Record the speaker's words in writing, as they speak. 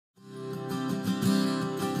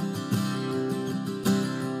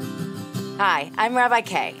Hi, I'm Rabbi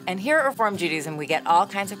Kay, and here at Reform Judaism, we get all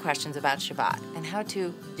kinds of questions about Shabbat and how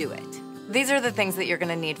to do it. These are the things that you're going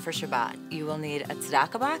to need for Shabbat. You will need a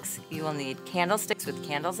tzedakah box, you will need candlesticks with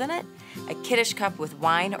candles in it, a kiddush cup with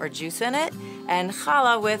wine or juice in it, and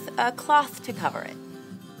challah with a cloth to cover it.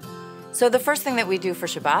 So the first thing that we do for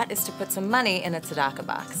Shabbat is to put some money in a tzedakah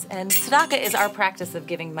box. And tzedakah is our practice of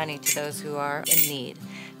giving money to those who are in need.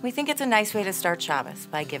 We think it's a nice way to start Shabbos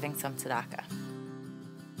by giving some tzedakah.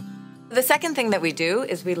 The second thing that we do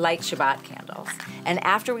is we light Shabbat candles. And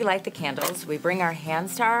after we light the candles, we bring our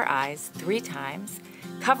hands to our eyes 3 times,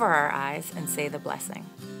 cover our eyes, and say the blessing.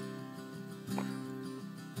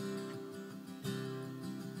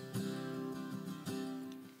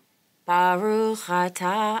 Baruch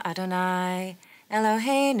atah Adonai,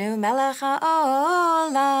 Eloheinu melech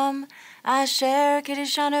haolam, asher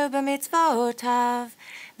kiddushanu b'mitzvotav,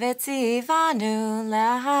 v'tzivanu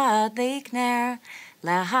lahadlik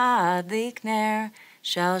ner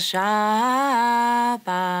shel Shabbat.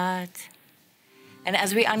 And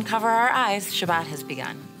as we uncover our eyes, Shabbat has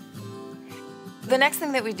begun. The next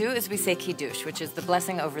thing that we do is we say kiddush, which is the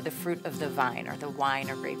blessing over the fruit of the vine or the wine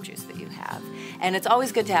or grape juice that you have. And it's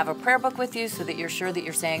always good to have a prayer book with you so that you're sure that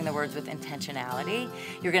you're saying the words with intentionality.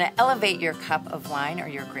 You're going to elevate your cup of wine or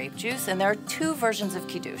your grape juice, and there are 2 versions of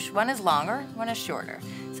kiddush. One is longer, one is shorter.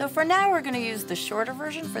 So for now, we're going to use the shorter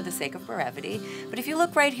version for the sake of brevity. But if you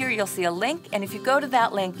look right here, you'll see a link, and if you go to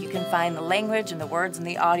that link, you can find the language and the words and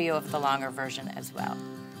the audio of the longer version as well.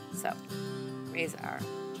 So raise our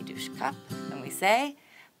kiddush cup, and we say,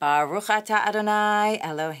 Baruch atah Adonai,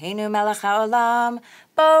 Eloheinu melech haolam,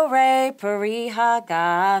 borei peri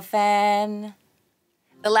hagafen.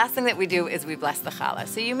 The last thing that we do is we bless the challah.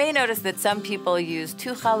 So you may notice that some people use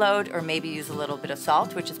 2 chalot or maybe use a little bit of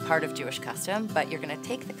salt, which is part of Jewish custom, but you're going to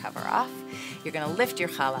take the cover off, you're going to lift your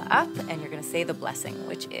challah up, and you're going to say the blessing,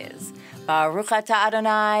 which is, Baruch atah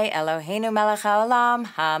Adonai, Eloheinu melech haolam,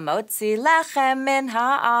 hamotzi lechem min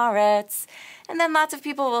haaretz. And then lots of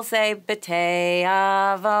people will say B'tei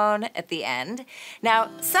Avon at the end.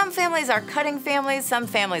 Now, some families are cutting families, some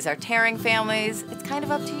families are tearing families. It's kind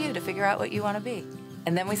of up to you to figure out what you want to be.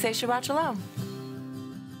 And then we say Shabbat Shalom.